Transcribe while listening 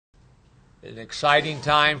an exciting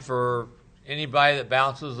time for anybody that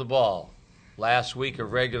bounces the ball. Last week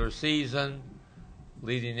of regular season,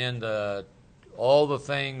 leading into all the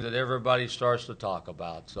things that everybody starts to talk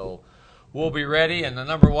about. So we'll be ready, and the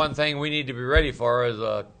number one thing we need to be ready for is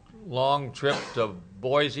a long trip to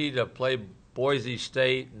Boise to play Boise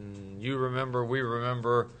State. And you remember, we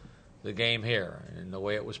remember the game here and the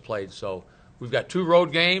way it was played. So we've got two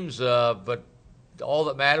road games, but all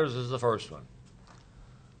that matters is the first one.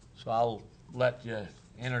 So I'll let you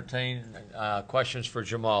entertain questions for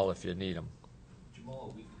Jamaal if you need them.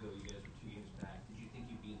 Jamaal, a week ago, you guys were 2 games back. Did you think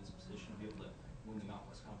you'd be in this position to be able to win the Mountain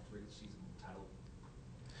West Conference regular season title?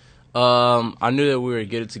 I knew that we were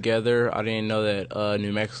get it together. I didn't know that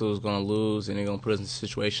New Mexico was going to lose and they're going to put us in a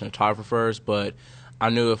situation to tie for first. But I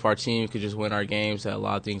knew if our team could just win our games, that a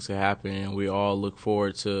lot of things could happen, and we all look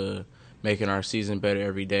forward to making our season better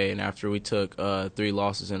every day. And after we took 3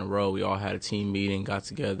 losses in a row, we all had a team meeting, got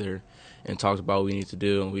together, and talked about what we need to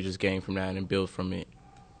do, and we just gained from that and built from it.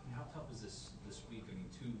 How tough is this week? I mean,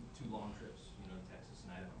 two long trips, Texas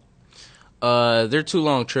and Idaho. They're 2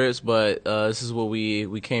 long trips, but this is what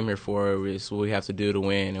we came here for. It's what we have to do to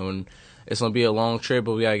win. And when it's going to be a long trip,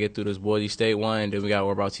 but we got to get through this Boise State one, and then we got to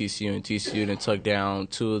worry about TCU. And TCU then took down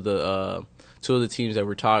two of the teams that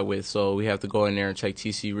we're tied with. So we have to go in there and take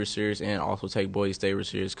TCU serious and also take Boise State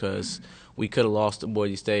serious, because we could have lost to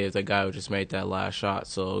Boise State if that guy would just made that last shot.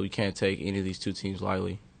 So we can't take any of these 2 teams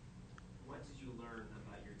lightly. What did you learn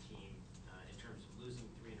about your team in terms of losing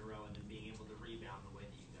 3 in a row and then being able to rebound the way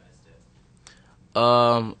that you guys did?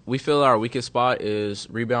 We feel our weakest spot is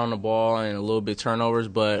rebounding the ball and a little bit turnovers,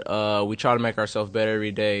 but we try to make ourselves better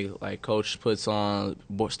every day. Like Coach puts on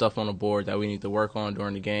stuff on the board that we need to work on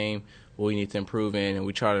during the game, what we need to improve in, and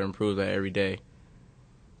we try to improve that every day.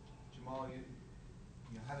 Jamaal,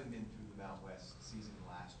 you haven't been through the Mountain West season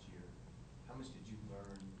last year. How much did you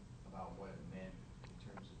learn about what it meant in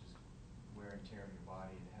terms of just wear and tear on your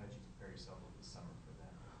body, and how did you prepare yourself over the summer for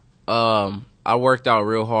that? I worked out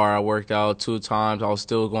real hard. I worked out 2 times. I was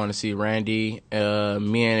still going to see Randy.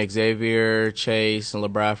 Me and Xavier, Chase, and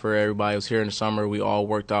LeBradford, everybody was here in the summer. We all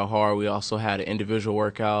worked out hard. We also had an individual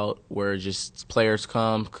workout where just players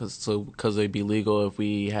come because they'd be legal if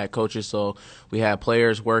we had coaches. So we had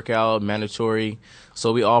players work out, mandatory.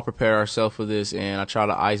 So we all prepare ourselves for this, and I try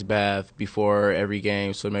to ice bath before every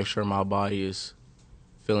game so to make sure my body is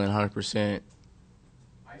feeling 100%.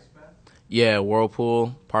 Yeah,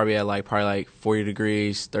 whirlpool, probably at like 40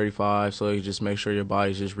 degrees, 35, so you just make sure your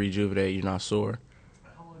body's just rejuvenated, you're not sore.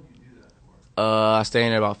 How long do you do that for? I stay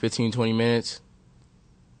in there about 15, 20 minutes.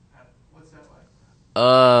 What's that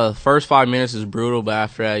like? First 5 minutes is brutal, but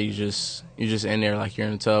after that you just in there like you're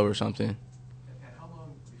in a tub or something. And how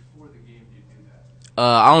long before the game do you do that?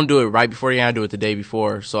 I don't do it right before the game, I do it the day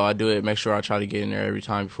before. So I do it, make sure I try to get in there every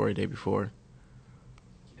time before the day before.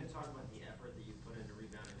 You can talk about the effort that you put into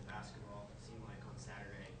rebounding the basketball. It seemed like on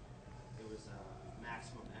Saturday it was a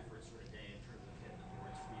maximum effort sort of day in terms of hitting the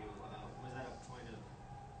boards for you. Was that a point of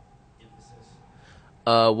emphasis?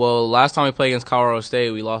 Well, last time we played against Colorado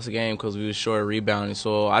State, we lost the game because we was short of rebounding.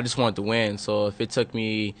 So I just wanted to win. So if it took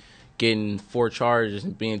me getting 4 charges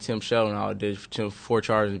and being Tim Sheldon, I would do 4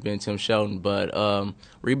 charges and being Tim Sheldon. But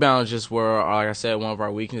rebounds just were, like I said, one of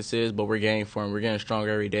our weaknesses. But we're getting for them. We're getting stronger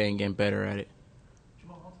every day and getting better at it.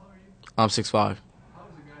 Jamaal, how tall are you? I'm 6'5". How is a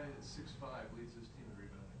guy that's 6'5" leads his team in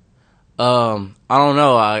rebounding? I don't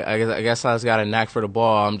know. I guess I just got a knack for the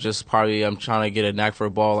ball. I'm trying to get a knack for the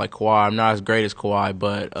ball like Kawhi. I'm not as great as Kawhi,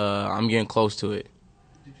 but I'm getting close to it.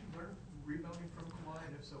 Did you learn rebounding from Kawhi,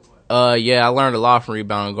 and if so, what? Yeah, I learned a lot from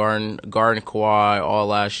rebounding. Guarding Kawhi all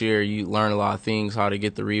last year, you learn a lot of things, how to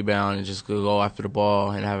get the rebound and just go after the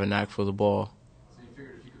ball and have a knack for the ball. So you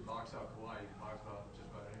figured if you could box out Kawhi, you could box out just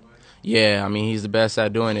about anybody? Yeah, I mean, he's the best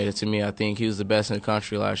at doing it. To me, I think he was the best in the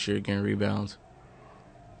country last year getting rebounds.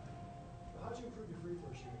 How'd you improve your free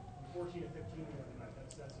throw shooting? 14 to 15 the other night.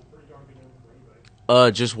 That's a pretty darn good number for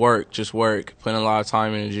anybody. Just work. Putting a lot of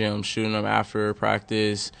time in the gym, shooting them after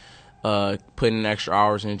practice, putting in extra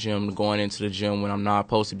hours in the gym, going into the gym when I'm not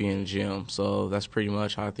supposed to be in the gym. So that's pretty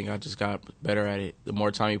much how I think I just got better at it. The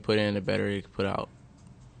more time you put in, the better you can put out.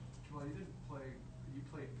 Well, you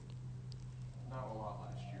played not a lot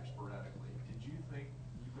last year sporadically. Did you think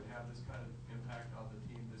you could have this kind of impact on the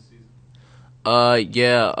team this season?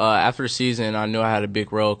 Yeah, after the season, I knew I had a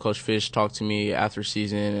big role. Coach Fish talked to me after the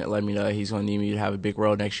season and let me know he's going to need me to have a big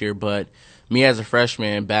role next year. But me as a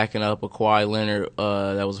freshman, backing up a Kawhi Leonard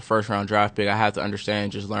that was a first-round draft pick, I have to understand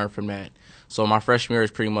and just learn from that. So my freshman year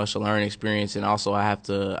is pretty much a learning experience, and also I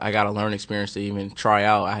got a learning experience to even try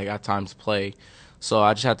out. I got time to play. So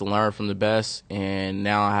I just have to learn from the best, and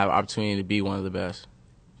now I have opportunity to be one of the best.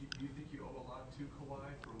 Do you think you owe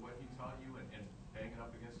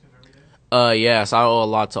Yes, I owe a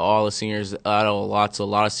lot to all the seniors. I owe a lot to a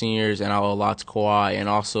lot of seniors, and I owe a lot to Kawhi. And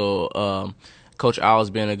also, Coach Al's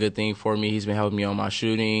been a good thing for me. He's been helping me on my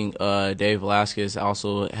shooting. Dave Velasquez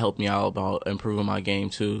also helped me out about improving my game,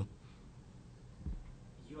 too.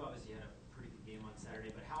 You obviously had a pretty good game on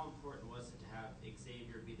Saturday, but how important was it to have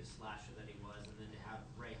Xavier be the slasher that he was, and then to have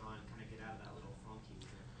Rayhan kind of get out of that little funk he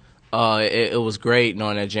was in? It was great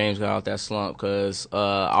knowing that James got out that slump because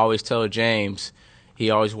I always tell James he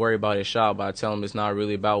always worry about his shot, but I tell him it's not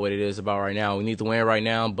really about what it is about right now. We need to win right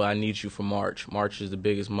now, but I need you for March. March is the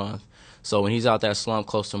biggest month. So when he's out that slump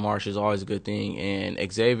close to March is always a good thing.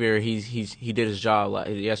 And Xavier, he did his job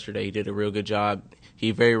yesterday. He did a real good job. He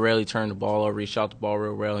very rarely turned the ball over. He shot the ball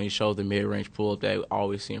real well, and he showed the mid-range pull-up that we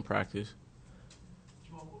always see in practice.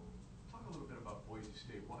 Jamaal, talk a little bit about Boise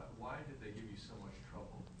State. Why did they give you so much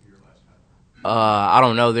trouble here last time? I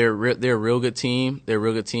don't know. They're a real good team. They're a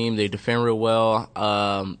real good team. They defend real well.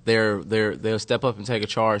 They'll step up and take a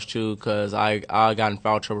charge too. Cause I got in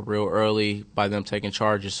foul trouble real early by them taking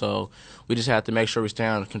charges. So we just have to make sure we stay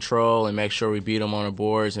under control and make sure we beat them on the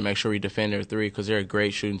boards and make sure we defend their three. Cause they're a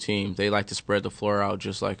great shooting team. They like to spread the floor out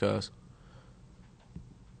just like us.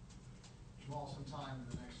 Jamaal, sometime in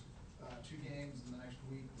the next 2 games in the next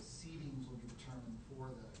week, the seedings will be determined for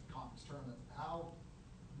the conference tournament. How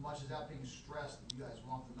much is that being stressed that you guys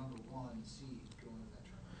want the number 1 seed going into that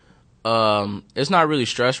tournament? It's not really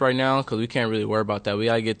stressed right now because we can't really worry about that. We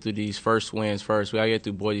got to get through these first wins first. We got to get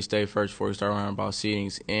through Boise State first before we start worrying about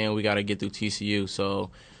seedings, and we got to get through TCU.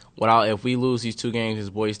 So if we lose these 2 games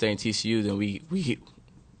against Boise State and TCU, then we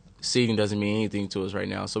seeding doesn't mean anything to us right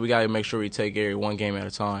now. So we got to make sure we take every one game at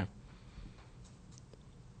a time.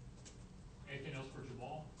 Anything else for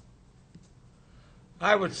Jamaal?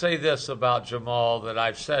 I would say this about Jamaal that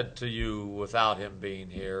I've said to you without him being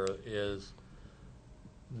here is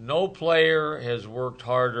no player has worked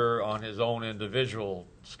harder on his own individual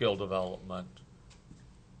skill development.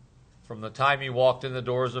 From the time he walked in the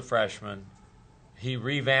door as a freshman, he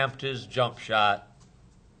revamped his jump shot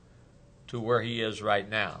to where he is right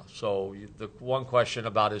now. So the one question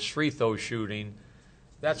about his free throw shooting,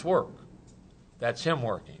 that's work. That's him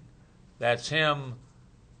working. That's him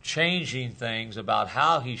changing things about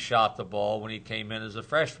how he shot the ball when he came in as a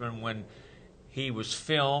freshman, when he was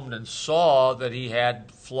filmed and saw that he had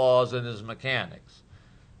flaws in his mechanics.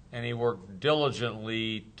 And he worked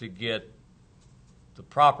diligently to get the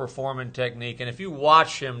proper form and technique. And if you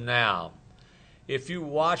watch him now,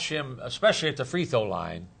 especially at the free throw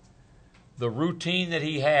line, the routine that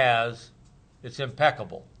he has, it's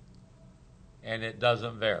impeccable. And it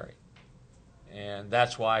doesn't vary. And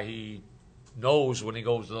that's why he knows when he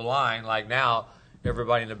goes to the line, like now,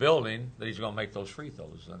 everybody in the building, that he's going to make those free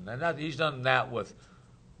throws. And he's done that with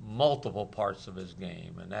multiple parts of his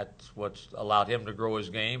game. And that's what's allowed him to grow his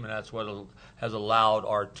game, and that's what has allowed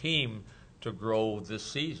our team to grow this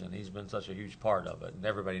season. He's been such a huge part of it, and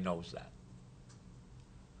everybody knows that.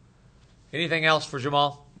 Anything else for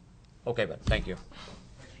Jamaal? Okay, bud. Thank you.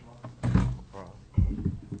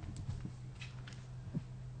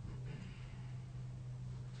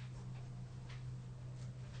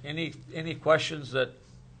 Any questions that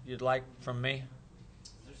you'd like from me?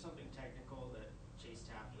 Is there something technical that Chase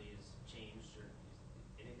Tapley has changed, or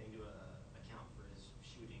anything to account for his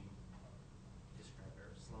shooting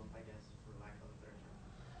slump, I guess, for lack of a better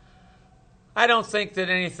term? I don't think that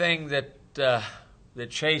anything that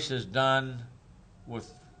Chase has done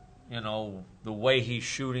with, the way he's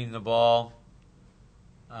shooting the ball.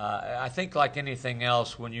 I think like anything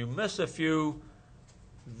else, when you miss a few,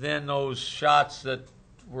 then those shots that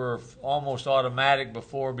were almost automatic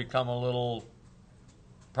before become a little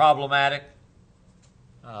problematic.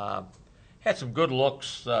 Had some good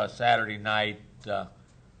looks Saturday night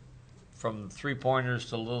from three-pointers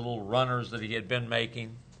to little runners that he had been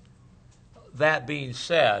making. That being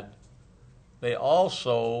said, they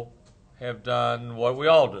also have done what we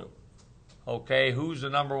all do. Okay, who's the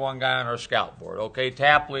number 1 guy on our scout board? Okay,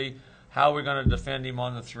 Tapley, how are we going to defend him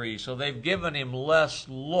on the 3? So they've given him less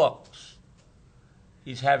looks.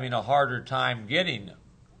 He's having a harder time getting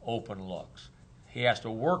open looks. He has to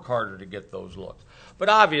work harder to get those looks. But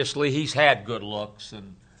obviously he's had good looks,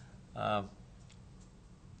 and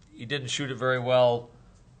he didn't shoot it very well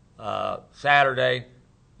Saturday.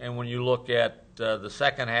 And when you look at the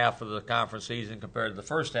second half of the conference season compared to the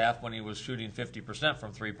first half, when he was shooting 50%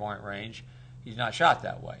 from three-point range, he's not shot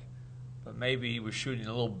that way. But maybe he was shooting a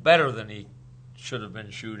little better than he should have been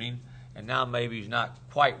shooting, and now maybe he's not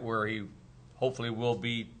quite where he hopefully will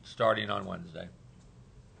be starting on Wednesday.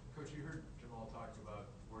 Coach, you heard Jamaal talk about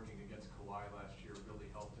working against Kawhi last year really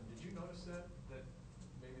helped him. Did you notice that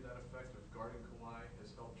maybe that effect of guarding Kawhi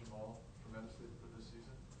has helped Jamaal from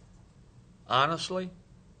Honestly,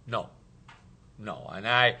 no. No. And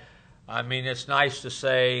I mean, it's nice to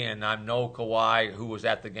say, and I know Kawhi, who was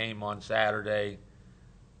at the game on Saturday,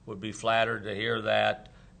 would be flattered to hear that.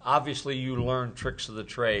 Obviously, you learn tricks of the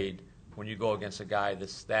trade when you go against a guy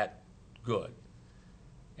that's that good.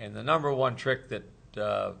 And the number one trick that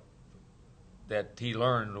he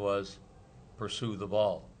learned was pursue the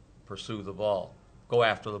ball, go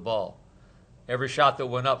after the ball. Every shot that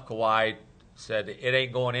went up, Kawhi said, it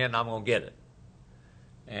ain't going in, I'm going to get it.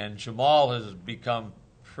 And Jamaal has become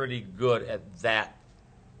pretty good at that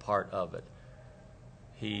part of it.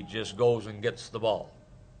 He just goes and gets the ball.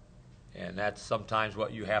 And that's sometimes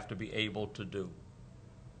what you have to be able to do.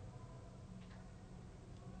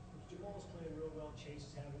 Jamal's playing real well. Chase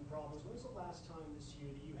is having problems. When was the last time this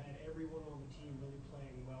year that you had everyone on the team really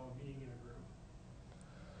playing well and being in a group?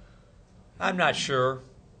 I'm not sure.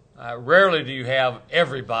 Rarely do you have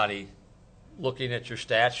everybody looking at your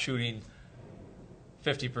stats shooting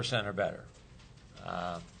 50% or better.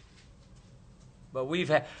 But we've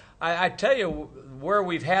had, I tell you, where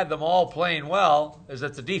we've had them all playing well is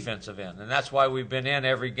at the defensive end, and that's why we've been in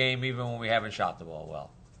every game even when we haven't shot the ball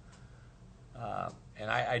well. And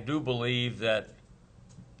I do believe that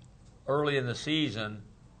early in the season,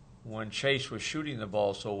 when Chase was shooting the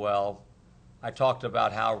ball so well, I talked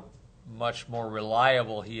about how much more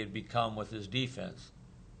reliable he had become with his defense.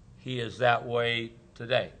 He is that way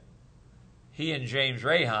today. He and James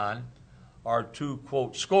Rahan, our two,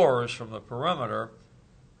 quote, scorers from the perimeter,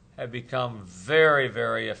 have become very,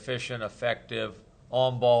 very efficient, effective,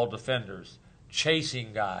 on-ball defenders,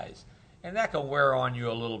 chasing guys. And that can wear on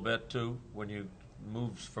you a little bit, too, when you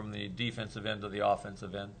move from the defensive end to the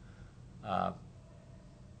offensive end.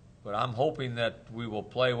 But I'm hoping that we will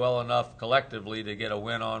play well enough collectively to get a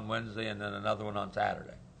win on Wednesday and then another one on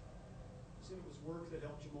Saturday. You said it was work that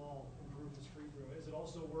helped Jamaal improve his free throw. Is it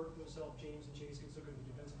also work that's helped James and Chase get so good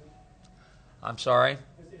defensively? I'm sorry?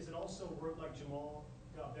 Is it also work like Jamaal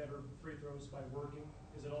got better free throws by working?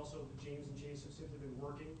 Is it also that James and Chase have simply been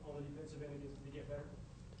working on the defensive end to get better?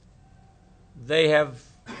 They have,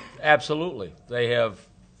 absolutely. They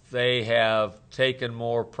have taken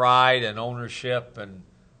more pride and ownership and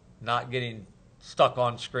not getting stuck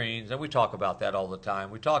on screens. And we talk about that all the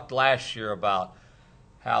time. We talked last year about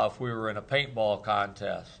how if we were in a paintball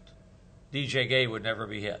contest, DJ Gay would never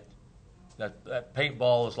be hit. That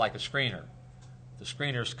paintball is like a screener. The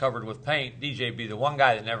screener's covered with paint. DJ would be the one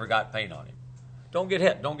guy that never got paint on him. Don't get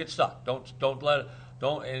hit. Don't get stuck.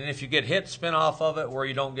 And if you get hit, spin off of it where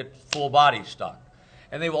you don't get full body stuck.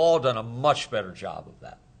 And they've all done a much better job of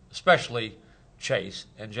that, especially Chase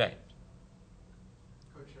and James.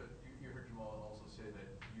 Coach, you heard Jamaal also say that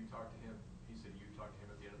you talked to him. He said you talked to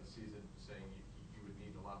him at the end of the season saying you would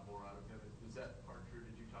need a lot more out of him. Is that part true?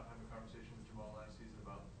 Did you have a conversation with Jamaal last season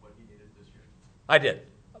about what he needed this year? I did.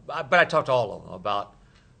 But I talked to all of them about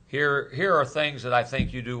here are things that I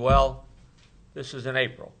think you do well. This is in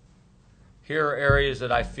April. Here are areas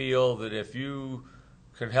that I feel that if you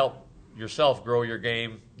can help yourself grow your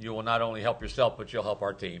game, you will not only help yourself, but you'll help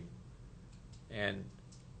our team. And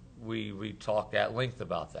we talked at length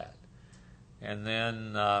about that. And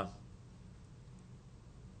then I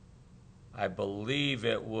believe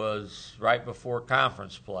it was right before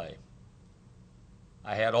conference play.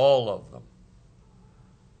 I had all of them.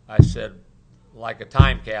 I said, like a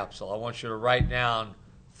time capsule, I want you to write down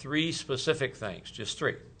 3 specific things, just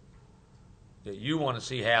 3, that you want to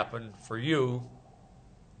see happen for you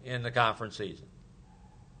in the conference season.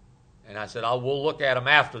 And I said, we'll look at them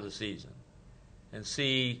after the season and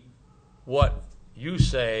see what you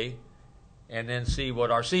say and then see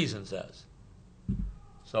what our season says.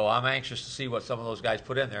 So I'm anxious to see what some of those guys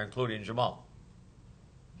put in there, including Jamaal.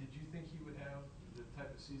 Did you think he would have the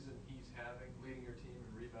type of season he's having, leading your team in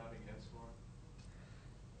rebounding and scoring?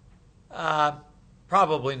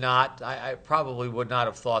 Probably not. I probably would not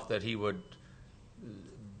have thought that he would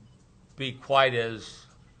be quite as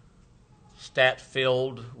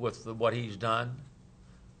stat-filled with what he's done.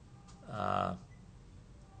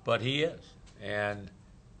 But he is. And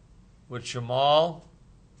with Jamaal,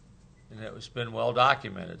 and it's been well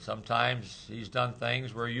documented, sometimes he's done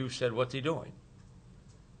things where you said, what's he doing?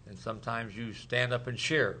 And sometimes you stand up and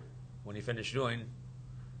cheer when he finished doing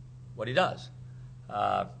what he does.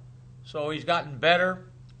 So he's gotten better,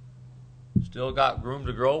 still got room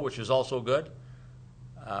to grow, which is also good.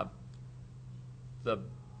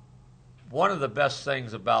 One of the best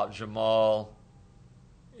things about Jamaal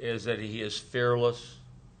is that he is fearless.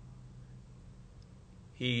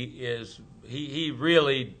 He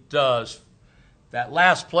really does. That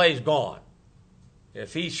last play's gone.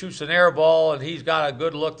 If he shoots an air ball and he's got a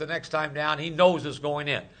good look the next time down, he knows it's going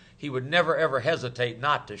in. he would never ever hesitate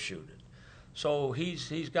not to shoot it. So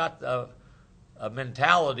he's got a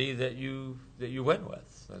mentality that you win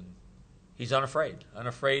with, and he's unafraid.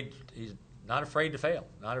 He's not afraid to fail,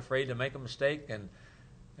 not afraid to make a mistake, and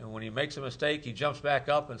when he makes a mistake, he jumps back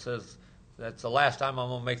up and says, "That's the last time I'm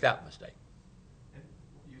going to make that mistake." And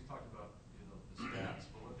you talked about the stats,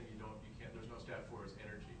 but one thing there's no stat for is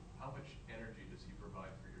energy. How much energy does he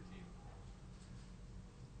provide for your team?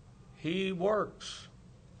 He works.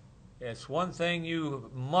 It's one thing you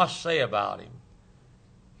must say about him.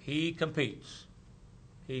 He competes.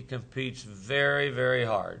 He competes very, very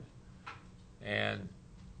hard. And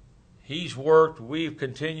he's worked, we've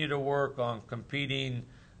continued to work on competing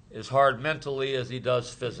as hard mentally as he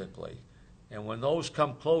does physically. And when those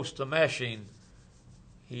come close to meshing,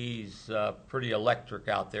 he's pretty electric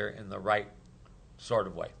out there in the right sort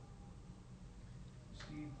of way.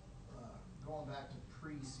 Steve, going back to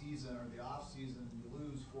preseason or the off-season, you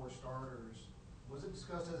lose 4 starters. Was it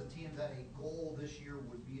discussed as a team that a goal this year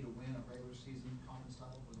would be to win a regular season conference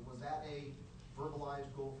title? Was that a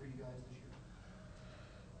verbalized goal for you guys this year?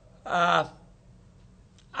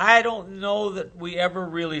 I don't know that we ever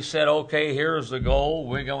really said, okay, here's the goal.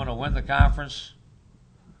 We're going to win the conference.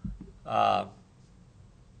 But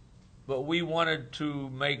we wanted to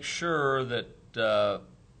make sure that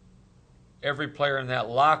every player in that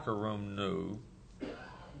locker room knew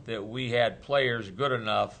that we had players good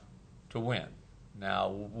enough to win. Now,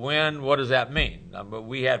 win, what does that mean? But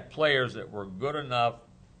we had players that were good enough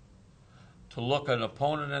to look an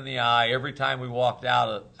opponent in the eye every time we walked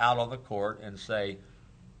out on the court and say,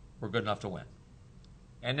 we're good enough to win.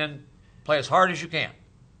 And then play as hard as you can.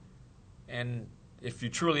 And if you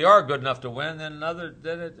truly are good enough to win, then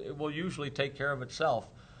it will usually take care of itself.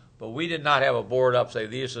 But we did not have a board up say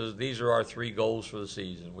these are our 3 goals for the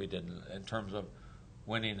season. We didn't, in terms of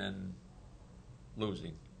winning and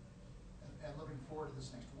losing. And looking forward to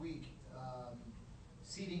this next week,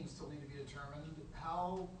 seedings still need to be determined.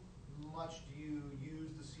 How much do you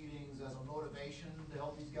use the seedings as a motivation to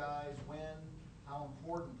help these guys win? How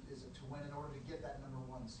important is it to win in order to get that number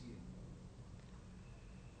 1 seeding?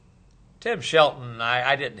 Tim Shelton,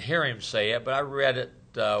 I didn't hear him say it, but I read it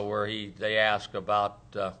where they asked about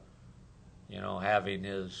having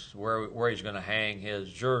where he's going to hang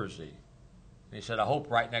his jersey. And he said, I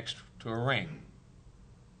hope right next to a ring.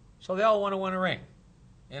 So they all want to win a ring.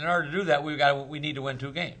 In order to do that, we need to win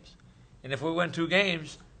 2 games. And if we win 2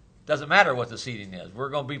 games, it doesn't matter what the seeding is. We're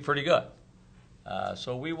going to be pretty good.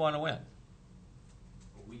 So we want to win.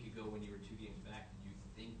 A week ago when you were 2 games back, do you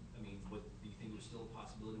think it was still a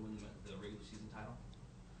possibility to win the regular season title?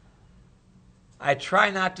 I try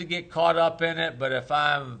not to get caught up in it, but if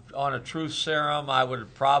I'm on a truth serum, I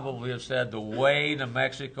would probably have said the way New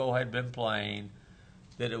Mexico had been playing,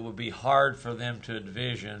 that it would be hard for them to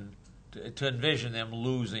envision them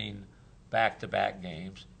losing back-to-back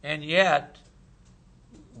games. And yet,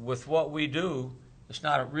 with what we do, it's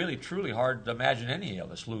not really truly hard to imagine any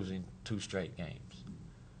of us losing 2 straight games.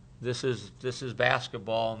 This is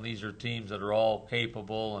basketball, and these are teams that are all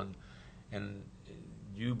capable, and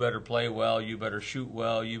you better play well, you better shoot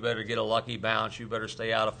well, you better get a lucky bounce, you better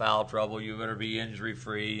stay out of foul trouble, you better be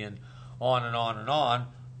injury-free, and on and on and on,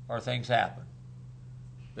 or things happen.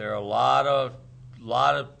 There are a lot of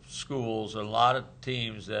schools and a lot of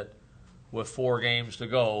teams that, with 4 games to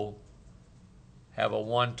go, have a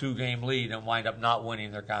 1-2 game lead and wind up not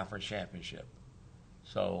winning their conference championship.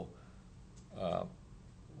 So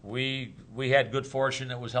we had good fortune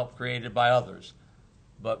that was helped created by others,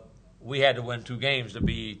 but we had to win 2 games to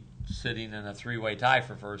be sitting in a 3-way tie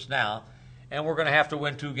for first now, and we're going to have to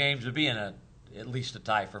win 2 games to be in at least a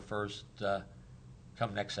tie for first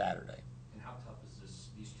come next Saturday. And how tough is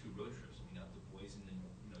these 2 road trips? I mean, up to Boise and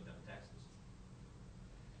then down to Texas.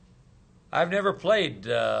 I've never played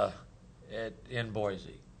in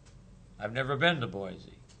Boise. I've never been to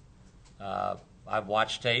Boise. I've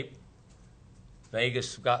watched tape.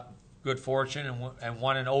 Vegas got good fortune and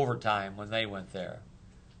won in overtime when they went there.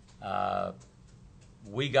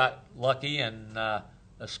 We got lucky and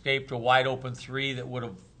escaped a wide open 3 that would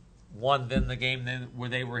have won them the game where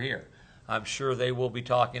they were here. I'm sure they will be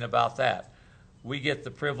talking about that. We get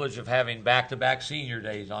the privilege of having back-to-back senior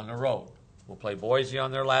days on the road. We'll play Boise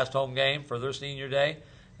on their last home game for their senior day,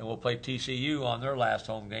 and we'll play TCU on their last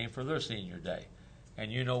home game for their senior day.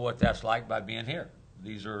 And you know what that's like by being here.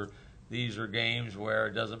 These are games where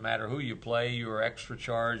it doesn't matter who you play, you are extra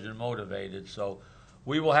charged and motivated. So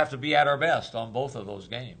we will have to be at our best on both of those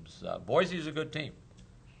games. Boise is a good team.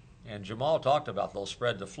 And Jamaal talked about they'll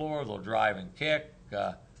spread the floor, they'll drive and kick.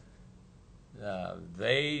 They're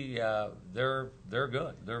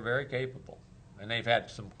good. They're very capable. and they've had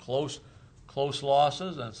some close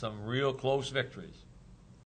losses and some real close victories.